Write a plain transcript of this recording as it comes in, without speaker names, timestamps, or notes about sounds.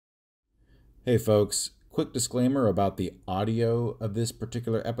Hey folks, quick disclaimer about the audio of this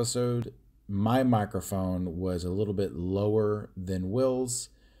particular episode. My microphone was a little bit lower than Will's,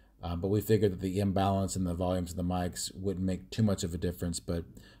 but we figured that the imbalance in the volumes of the mics wouldn't make too much of a difference, but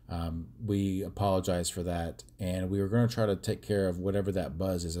we apologize for that. And we were going to try to take care of whatever that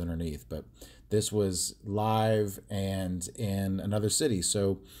buzz is underneath, but this was live and in another city,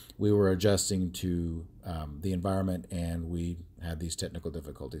 so we were adjusting to the environment and we had these technical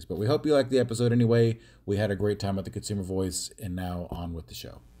difficulties. But we hope you liked the episode anyway. We had a great time at the Consumer Voice, and now on with the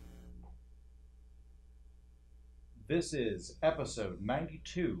show. This is episode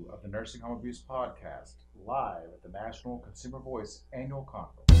 92 of the Nursing Home Abuse Podcast, live at the National Consumer Voice Annual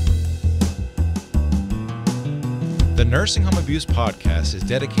Conference. The Nursing Home Abuse Podcast is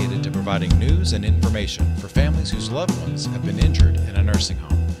dedicated to providing news and information for families whose loved ones have been injured in a nursing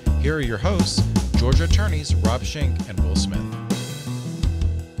home. Here are your hosts, Georgia attorneys Rob Schenk and Will Smith.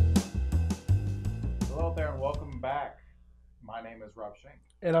 Hello there and welcome back. My name is Rob Schenk.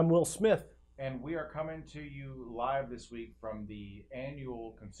 And I'm Will Smith. And we are coming to you live this week from the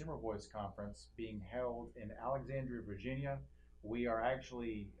annual Consumer Voice Conference being held in Alexandria, Virginia. We are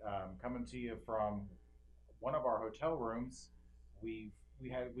actually coming to you from one of our hotel rooms. We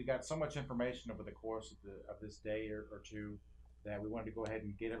got so much information over the course of this day or two that we wanted to go ahead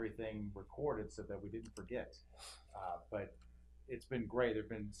and get everything recorded so that we didn't forget. But it's been great. There have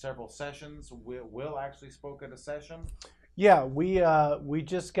been several sessions. Will actually spoke at a session. Yeah, we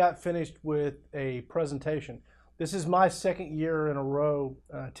just got finished with a presentation. This is my second year in a row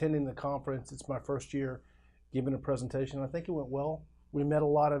attending the conference. It's my first year giving a presentation. I think it went well. We met a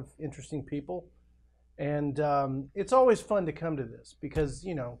lot of interesting people. And it's always fun to come to this because,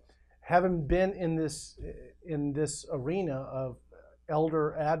 you know, having been in this arena of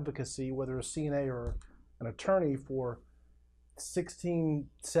elder advocacy, whether a CNA or an attorney for 16,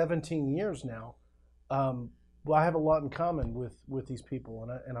 17 years now, well, I have a lot in common with these people,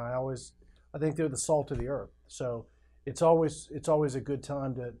 and I think they're the salt of the earth. So it's always a good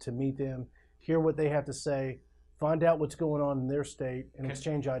time to meet them, hear what they have to say, find out what's going on in their state, and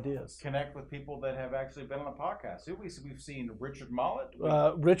exchange ideas. Connect with people that have actually been on the podcast. We've seen Richard Mollett.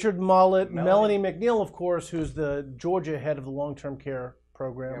 Richard Mollett, Melanie McNeil, of course, who's the Georgia head of the long-term care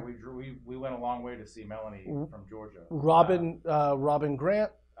program. Yeah, we went a long way to see Melanie from Georgia. Robin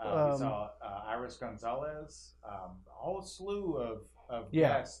Grant. We saw Iris Gonzalez, a whole slew of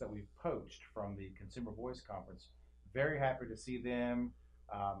guests that we've poached from the Consumer Voice Conference. Very happy to see them.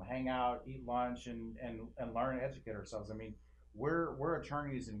 Hang out, eat lunch, and learn and educate ourselves. I mean, we're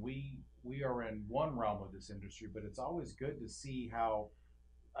attorneys, and we are in one realm of this industry, but it's always good to see how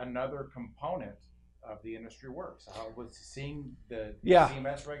another component of the industry works. How was seeing the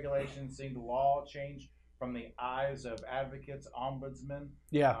CMS regulations, seeing the law change from the eyes of advocates, ombudsmen,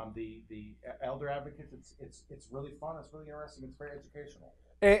 the elder advocates. It's really fun. It's really interesting. It's very educational.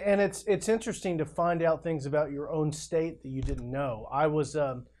 And it's interesting to find out things about your own state that you didn't know. I was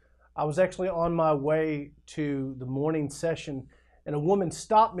actually on my way to the morning session, and a woman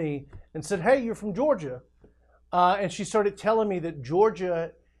stopped me and said, "Hey, you're from Georgia," and she started telling me that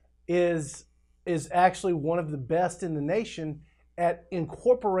Georgia is actually one of the best in the nation at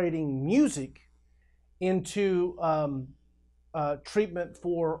incorporating music into treatment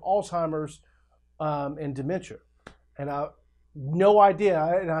for Alzheimer's and dementia, and no idea.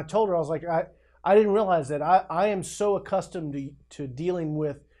 And I told her, I was like, I didn't realize that. I am so accustomed to dealing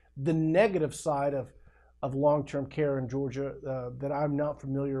with the negative side of long-term care in Georgia that I'm not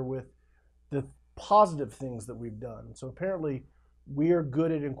familiar with the positive things that we've done. So apparently we are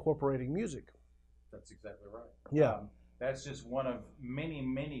good at incorporating music. That's exactly right. Yeah. That's just one of many,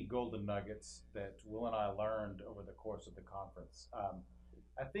 many golden nuggets that Will and I learned over the course of the conference.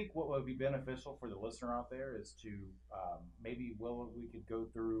 I think what would be beneficial for the listener out there is to maybe we could go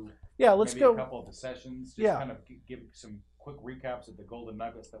through let's go a couple of the sessions, just kind of give some quick recaps of the golden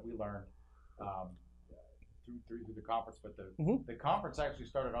nuggets that we learned through the conference. But the conference actually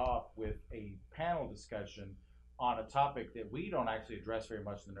started off with a panel discussion on a topic that we don't actually address very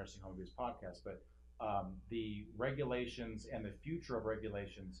much in the Nursing Home Abuse Podcast, but the regulations and the future of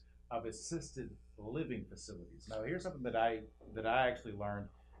regulations of assisted living facilities. Now, here's something that I actually learned,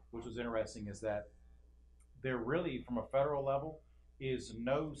 which was interesting, is that there really, from a federal level, is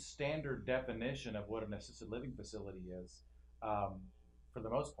no standard definition of what an assisted living facility is, for the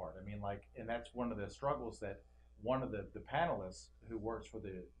most part. I mean, and that's one of the struggles that one of the panelists who works for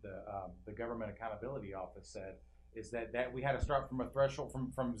the Government Accountability Office said, is that we had to start from a threshold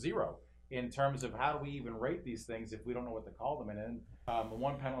from zero in terms of how do we even rate these things if we don't know what to call them. And then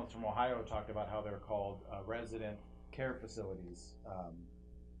one panelist from Ohio talked about how they're called resident care facilities,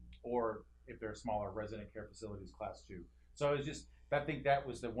 or if they're smaller resident care facilities, class 2. So it's just, I think that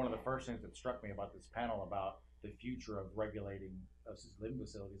was one of the first things that struck me about this panel about the future of regulating assisted living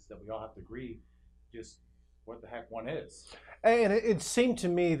facilities, that we all have to agree just what the heck one is. And it seemed to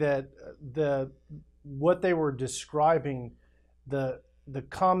me that what they were describing, the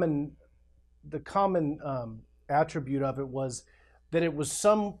common attribute of it was that it was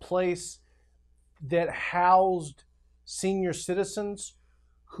some place that housed senior citizens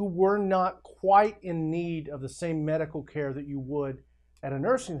who were not quite in need of the same medical care that you would at a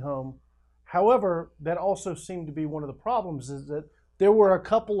nursing home. However, that also seemed to be one of the problems, is that there were a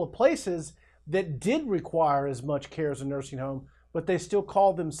couple of places that did require as much care as a nursing home, but they still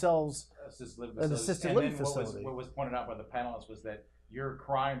called themselves an assisted living facility. What was pointed out by the panelists was that you're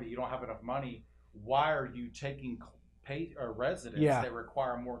crying that you don't have enough money. Why are you taking residents that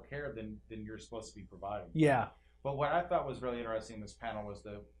require more care than you're supposed to be providing? Yeah. But what I thought was really interesting in this panel was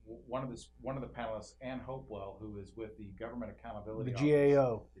one of the panelists, Ann Hopewell, who is with the Government Accountability Office,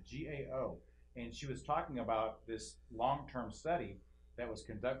 GAO. The GAO, and she was talking about this long-term study that was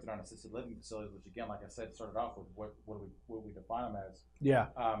conducted on assisted living facilities, which again, like I said, started off with what we define them as. Yeah.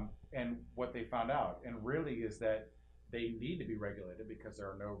 And what they found out, and really, is that they need to be regulated because there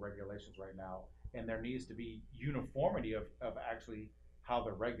are no regulations right now, and there needs to be uniformity of actually how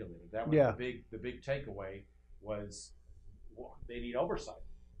they're regulated. That was the big takeaway, was they need oversight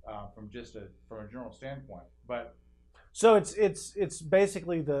from a general standpoint. But so it's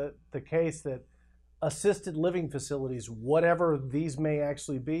basically the case that assisted living facilities, whatever these may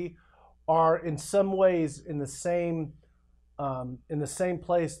actually be, are in some ways in the same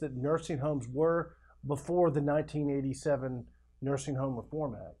place that nursing homes were before the 1987 Nursing Home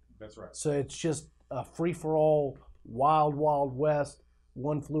Reform Act. That's right. So it's just a free-for-all, wild, wild west.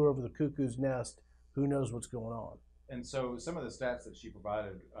 One flew over the cuckoo's nest. Who knows what's going on? And so some of the stats that she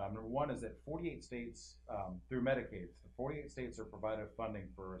provided, number one is that 48 states, through Medicaid, 48 states are provided funding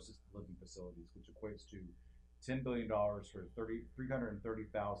for assisted living facilities, which equates to $10 billion for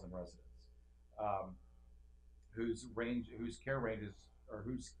 330,000 residents, whose care ranges, or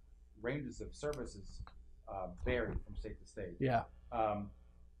whose ranges of services vary from state to state. Yeah.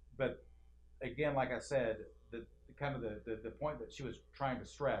 But again, like I said, the point that she was trying to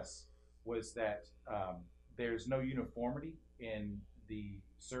stress was that there's no uniformity in the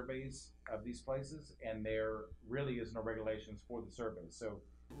surveys of these places, and there really is no regulations for the surveys.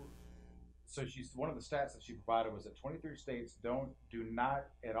 So she's, one of the stats that she provided was that 23 states do not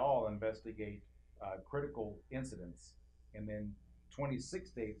at all investigate critical incidents, and then 26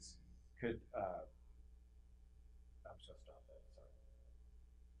 states could. I'm just gonna stop that. Sorry.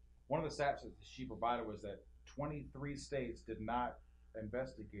 One of the stats that she provided was that 23 states did not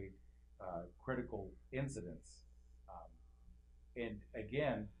investigate critical incidents, and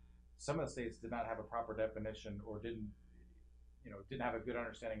again, some of the states did not have a proper definition, or didn't have a good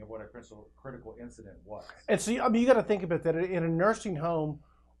understanding of what a critical incident was. And so, I mean, you got to think about that in a nursing home.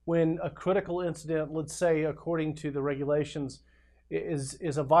 When a critical incident, let's say according to the regulations,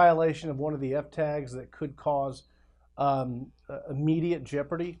 is a violation of one of the F tags that could cause immediate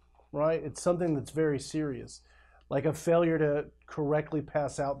jeopardy, right? It's something that's very serious, like a failure to correctly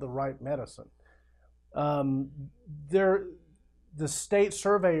pass out the right medicine. The state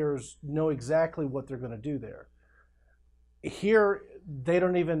surveyors know exactly what they're going to do there. Here, they're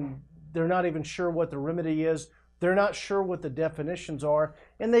not even sure what the remedy is. They're not sure what the definitions are,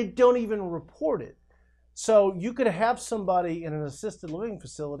 and they don't even report it. So you could have somebody in an assisted living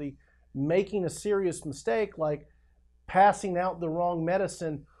facility making a serious mistake, like passing out the wrong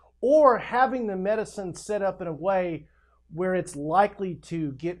medicine, or having the medicine set up in a way where it's likely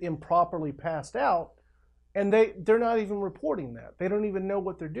to get improperly passed out, and they're not even reporting that. They don't even know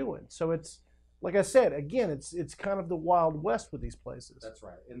what they're doing. So it's, like I said, again, it's kind of the Wild West with these places. That's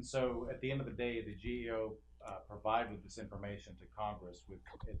right. And so at the end of the day, the GAO provided this information to Congress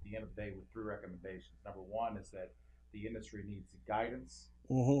at the end of the day with 3 recommendations. Number one is that the industry needs guidance.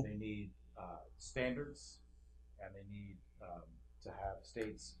 Mm-hmm. They need standards, and they need to have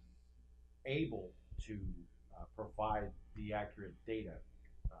states able to provide the accurate data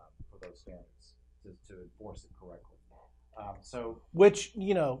for those standards to enforce it correctly. Which,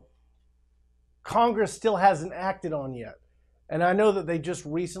 Congress still hasn't acted on yet. And I know that they just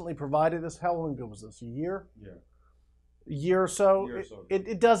recently provided this. How long ago was this? A year? Yeah. A year or so?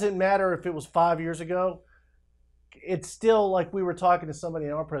 It doesn't matter if it was 5 years ago. It's still, like we were talking to somebody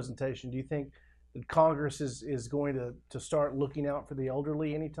in our presentation, do you think that Congress is going to start looking out for the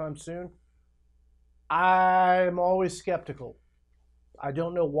elderly anytime soon? I'm always skeptical. I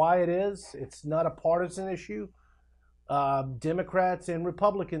don't know why it is. It's not a partisan issue. Democrats and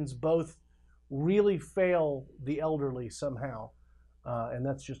Republicans both really fail the elderly somehow, and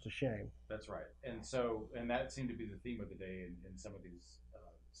that's just a shame. That's right. And that seemed to be the theme of the day in some of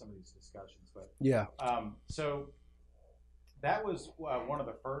these discussions. But Yeah. So that was one of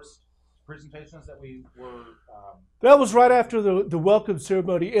the first presentations that we were. That was right after the welcome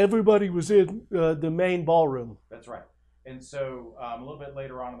ceremony. Everybody was in the main ballroom. That's right. And so a little bit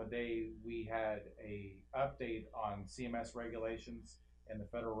later on in the day, we had a update on CMS regulations and the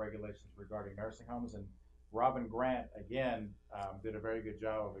federal regulations regarding nursing homes. And Robin Grant, again, did a very good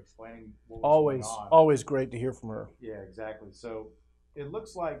job of explaining what was going on. Always great to hear from her. Yeah, exactly. So it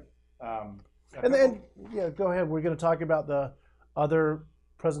looks like... and then, yeah, go ahead. We're going to talk about the other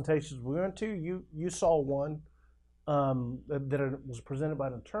presentations we went to. You saw one that was presented by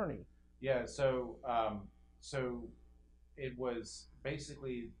an attorney. Yeah, so it was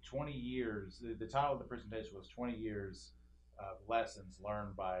basically 20 years. The title of the presentation was 20 years of lessons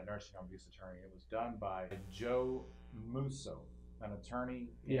learned by a nursing home abuse attorney. It was done by Joe Musso, an attorney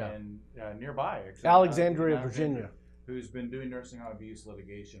in nearby, Alexandria, Virginia, who's been doing nursing home abuse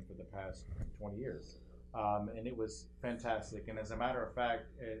litigation for the past 20 years. And it was fantastic. And as a matter of fact,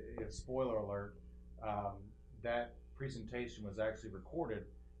 spoiler alert, that presentation was actually recorded,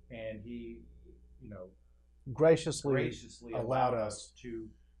 and he, graciously allowed us to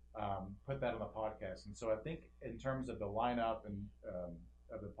put that on the podcast. And so I think in terms of the lineup and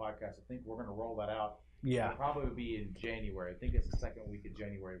of the podcast, I think we're going to roll that out. Yeah, it'll probably be in January. I think it's the second week of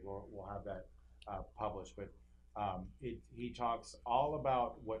January. We'll have that published. But he talks all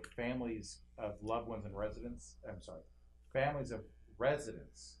about what families of loved ones and families of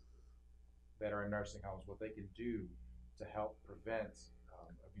residents that are in nursing homes, what they can do to help prevent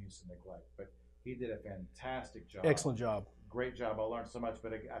abuse and neglect. But he did a fantastic job. Excellent job. Great job. I learned so much,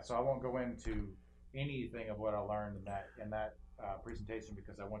 but so I won't go into anything of what I learned in that presentation,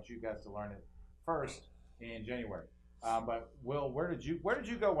 because I want you guys to learn it first in January. But Will, where did you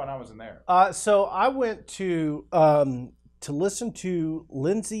go when I was in there? So I went to listen to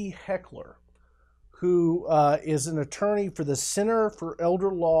Lindsay Heckler, who is an attorney for the Center for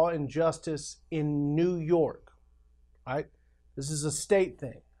Elder Law and Justice in New York. Right, this is a state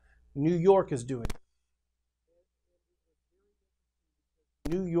thing. New York is doing it.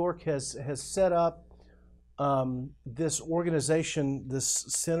 New York has set up this organization, this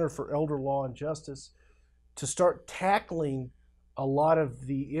Center for Elder Law and Justice, to start tackling a lot of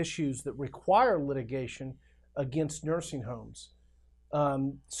the issues that require litigation against nursing homes.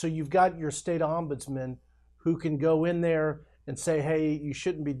 So you've got your state ombudsman who can go in there and say, "Hey, you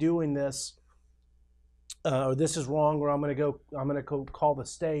shouldn't be doing this, or this is wrong," or I'm going to go call the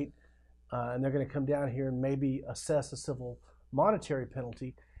state, and they're going to come down here and maybe assess a civil monetary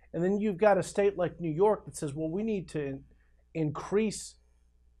penalty. And then you've got a state like New York that says, "Well, we need to increase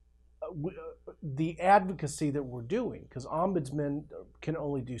the advocacy that we're doing, because ombudsmen can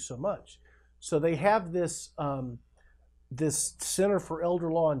only do so much." So they have this this Center for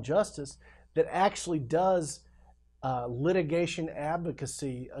Elder Law and Justice that actually does litigation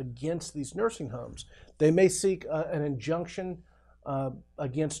advocacy against these nursing homes. They may seek an injunction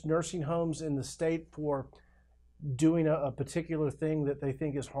against nursing homes in the state for doing a particular thing that they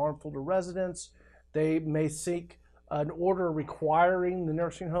think is harmful to residents. They may seek an order requiring the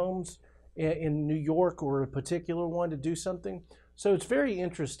nursing homes in New York, or a particular one, to do something. So it's very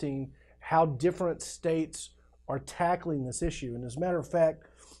interesting how different states are tackling this issue. And as a matter of fact,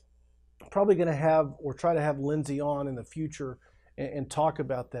 I'm probably going to have, or try to have, Lindsay on in the future and talk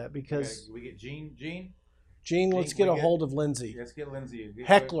about that, because we get Gene, let's get a hold of Lindsay. Let's get Lindsay.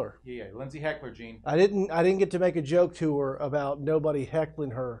 Heckler. Yeah, Lindsay Heckler, Gene. I didn't get to make a joke to her about nobody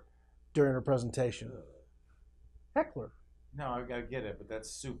heckling her during her presentation. Heckler. No, I get it, but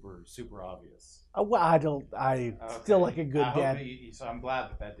that's super, super obvious. Well, I still like a good dad. So I'm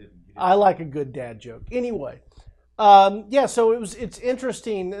glad that didn't. I like a good dad joke. Anyway, so it's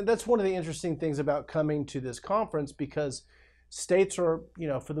interesting. That's one of the interesting things about coming to this conference, because states are,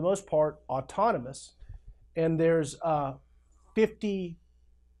 for the most part, autonomous, and there's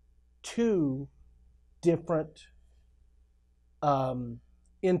 52 different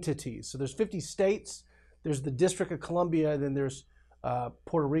entities. So there's 50 states. There's the District of Columbia, and then there's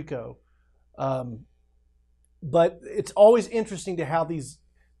Puerto Rico. But it's always interesting to how these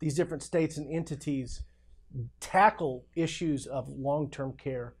different states and entities tackle issues of long-term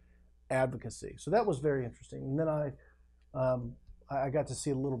care advocacy. So that was very interesting. And then I got to see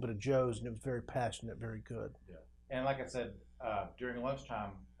a little bit of Joe's, and it was very passionate, very good. Yeah. And like I said, during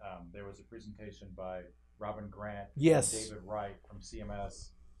lunchtime, there was a presentation by Robin Grant and David Wright from CMS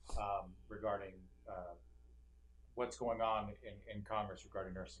regarding what's going on in Congress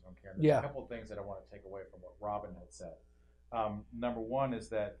regarding nursing home care. There's a couple of things that I want to take away from what Robin had said. Number one is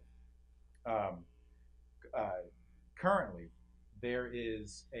that currently there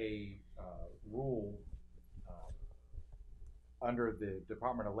is a rule under the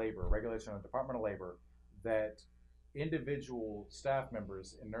Department of Labor, regulation of the Department of Labor, that individual staff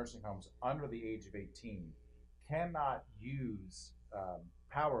members in nursing homes under the age of 18 cannot use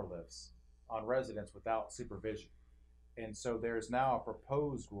power lifts on residents without supervision. And so there's now a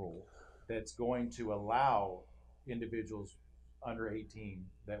proposed rule that's going to allow individuals under 18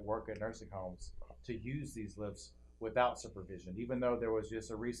 that work at nursing homes to use these lifts without supervision, even though there was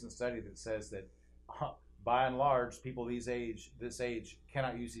just a recent study that says that by and large, people this age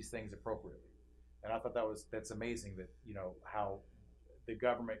cannot use these things appropriately. And I thought that's amazing that, you know, how the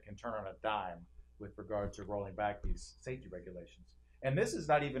government can turn on a dime with regard to rolling back these safety regulations. And this is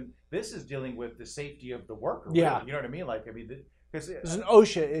dealing with the safety of the worker. Yeah. Really. You know what I mean? Like, I mean, because it's an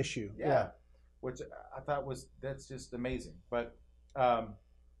OSHA issue. Yeah. Which I thought that's just amazing. But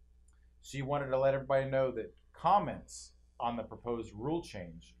she wanted to let everybody know that comments on the proposed rule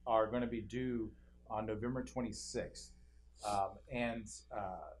change are going to be due on November 26th.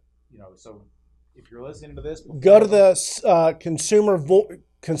 You know, so if you're listening to this, go to the Consumer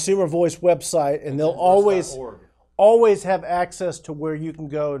Voice website, and they'll always have access to where you can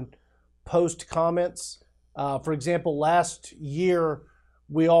go and post comments. For example, last year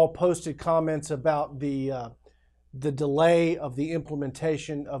we all posted comments about the delay of the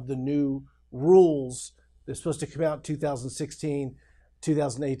implementation of the new rules. They're supposed to come out in 2016,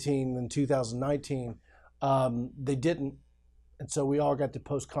 2018, and 2019. They didn't, and so we all got to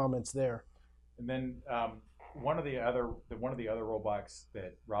post comments there. And then one of the other rollbacks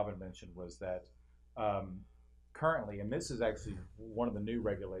that Robin mentioned was that currently, and this is actually one of the new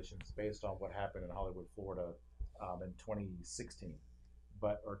regulations based on what happened in Hollywood, Florida, in 2016,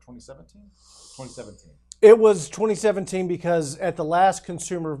 or 2017? 2017. It was 2017 because at the last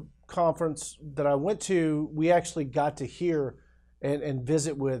consumer conference that I went to, we actually got to hear and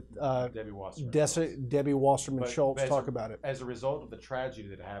visit with Debbie Wasserman Schultz talk about it. As a result of the tragedy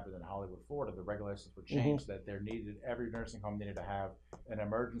that happened in Hollywood, Florida, the regulations were changed that every nursing home needed to have an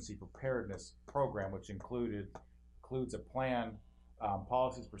emergency preparedness program, which includes a plan,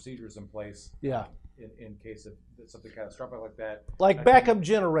 policies, procedures in place. Yeah. In case of something catastrophic like that. Like backup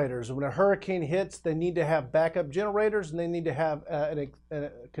generators. When a hurricane hits, they need to have backup generators, and they need to have a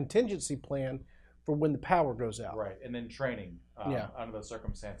contingency plan for when the power goes out. Right, and then training under those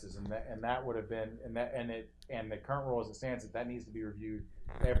circumstances, and that would have been and the current rule as it stands that needs to be reviewed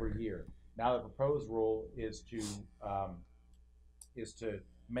every year. Now the proposed rule is to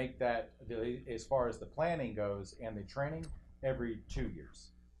make that, as far as the planning goes and the training, every 2 years.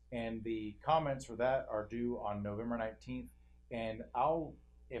 And the comments for that are due on November 19th. And I'll,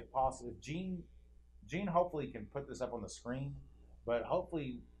 if possible, Gene hopefully can put this up on the screen, but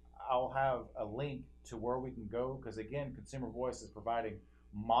hopefully I'll have a link to where we can go, because again, Consumer Voice is providing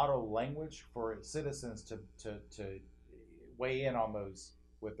model language for citizens to weigh in on those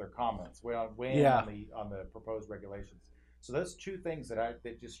with their comments, weigh in on the proposed regulations. So those two things that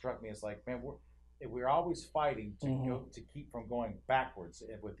just struck me as like, man, we're always fighting to keep from going backwards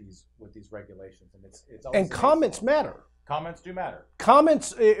with these regulations, and it's always, and comments matter. Comments do matter.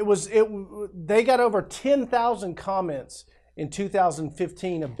 Comments. They got over 10,000 comments in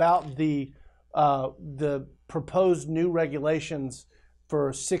 2015 about the proposed new regulations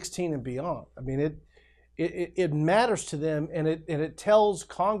for 16 and beyond. I mean, it matters to them, and it tells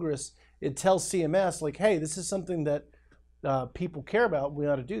Congress, it tells CMS, like, hey, this is something that people care about. We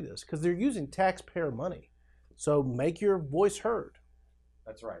ought to do this because they're using taxpayer money. So make your voice heard.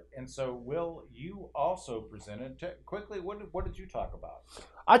 That's right. And so, Will, you also presented quickly. What did you talk about?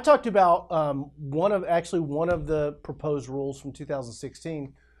 I talked about one of the proposed rules from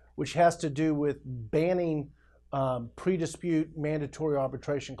 2016, which has to do with banning pre-dispute mandatory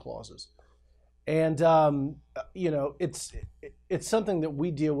arbitration clauses. And you know, it's something that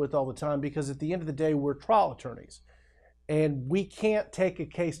we deal with all the time, because at the end of the day, we're trial attorneys. And we can't take a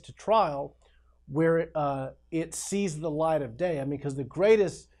case to trial where it sees the light of day. I mean, because the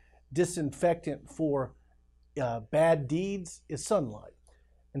greatest disinfectant for bad deeds is sunlight.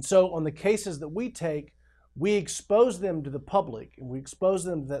 And so on the cases that we take, we expose them to the public, and we expose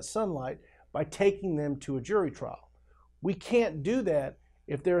them to that sunlight by taking them to a jury trial. We can't do that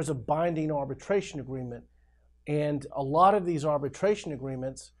if there is a binding arbitration agreement. And a lot of these arbitration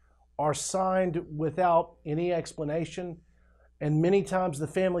agreements are signed without any explanation, and many times the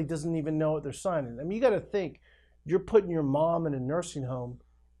family doesn't even know what they're signing. I mean, you got to think, you're putting your mom in a nursing home.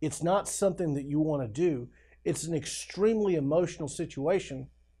 It's not something that you want to do. It's an extremely emotional situation.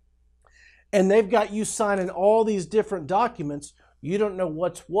 And they've got you signing all these different documents. You don't know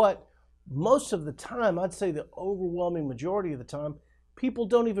what's what. Most of the time, I'd say the overwhelming majority of the time, people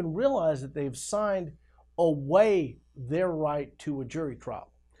don't even realize that they've signed away their right to a jury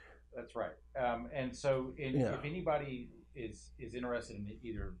trial. That's right. And so if anybody is interested in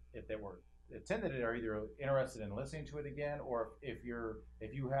either, if they were attended it, or either interested in listening to it again, or if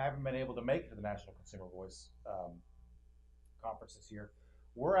you haven't been able to make it to the National Consumer Voice conference this year,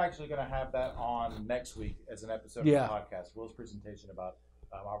 we're actually going to have that on next week as an episode of the podcast. Will's presentation about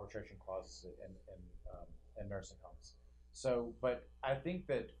arbitration clauses and nursing homes. So, but I think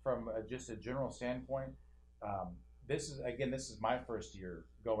that from just a general standpoint, this is my first year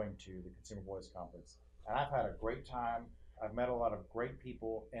going to the Consumer Voice Conference, and I've had a great time. I've met a lot of great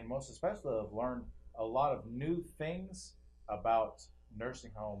people, and most especially I've learned a lot of new things about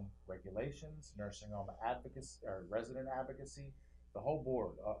nursing home regulations, nursing home advocacy, or resident advocacy, the whole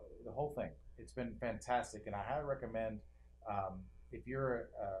board, the whole thing. It's been fantastic, and I highly recommend if you're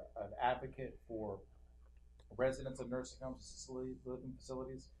an advocate for residents of nursing homes, living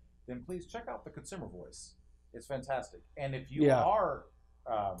facilities, then please check out the Consumer Voice. It's fantastic. And if you are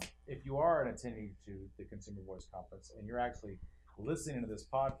an attendee to the Consumer Voice Conference and you're actually listening to this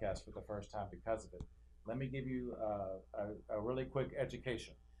podcast for the first time because of it, let me give you a really quick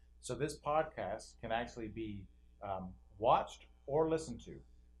education. So this podcast can actually be watched or listened to.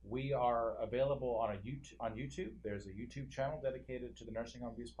 We are available on YouTube. There's a YouTube channel dedicated to the Nursing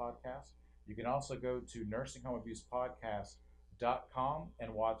Home Abuse Podcast. You can also go to nursinghomeabusepodcast.com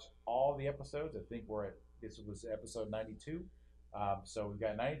and watch all the episodes. I think this was episode 92. So we've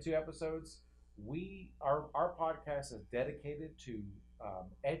got 92 episodes. Our podcast is dedicated to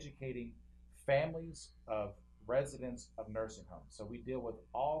educating families of residents of nursing homes. So we deal with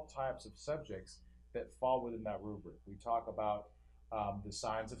all types of subjects that fall within that rubric. We talk about the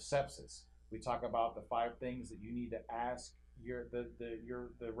signs of sepsis. We talk about the 5 things that you need to ask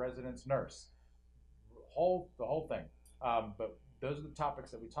the resident's nurse. The whole thing. But those are the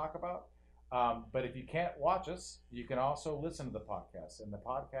topics that we talk about. But if you can't watch us, you can also listen to the podcast. And the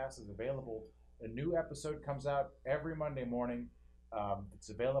podcast is available. A new episode comes out every Monday morning. It's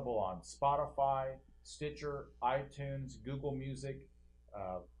available on Spotify, Stitcher, iTunes, Google Music,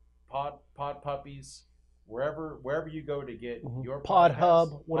 Pod Puppies, wherever you go to get your Pod podcast,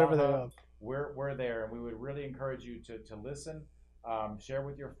 Hub, whatever they have. We're there, and we would really encourage you to listen, share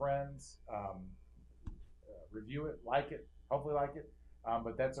with your friends, review it, hopefully like it.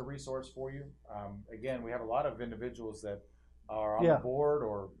 But that's a resource for you. Again, we have a lot of individuals that are on the board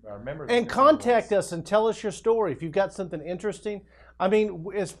or are members. And contact us and tell us your story if you've got something interesting. I mean,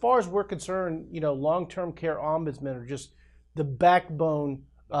 as far as we're concerned, long-term care ombudsmen are just the backbone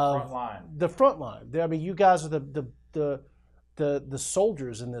of the front line. I mean, you guys are the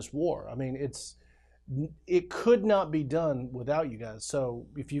soldiers in this war. I mean, it could not be done without you guys. So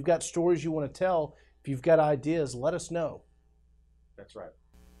if you've got stories you want to tell, if you've got ideas, let us know. That's right.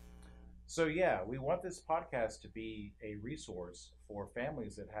 So we want this podcast to be a resource for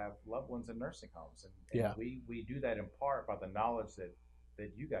families that have loved ones in nursing homes, and we do that in part by the knowledge that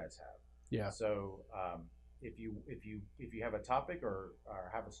you guys have. Yeah. So if you have a topic or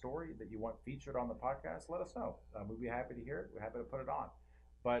have a story that you want featured on the podcast, let us know. We'd be happy to hear it. We're happy to put it on.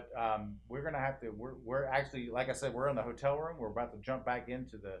 But we're gonna have to. We're actually, like I said, we're in the hotel room. We're about to jump back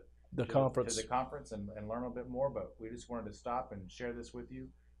into the conference and learn a bit more. But we just wanted to stop and share this with you.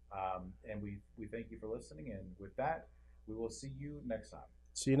 And we thank you for listening. And with that, we will see you next time.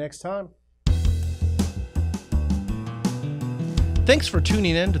 See you next time. Thanks for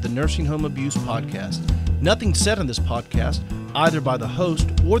tuning in to the Nursing Home Abuse Podcast. Nothing said on this podcast, either by the host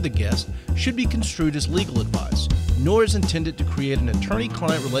or the guest, should be construed as legal advice, nor is intended to create an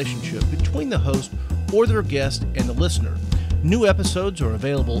attorney-client relationship between the host or their guest and the listener. New episodes are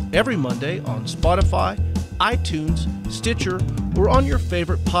available every Monday on Spotify, iTunes, Stitcher, or on your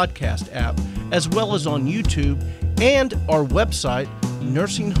favorite podcast app, as well as on YouTube and our website,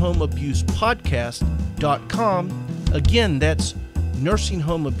 nursinghomeabusepodcast.com. Again, that's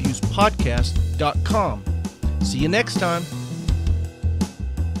nursinghomeabusepodcast.com. See you next time.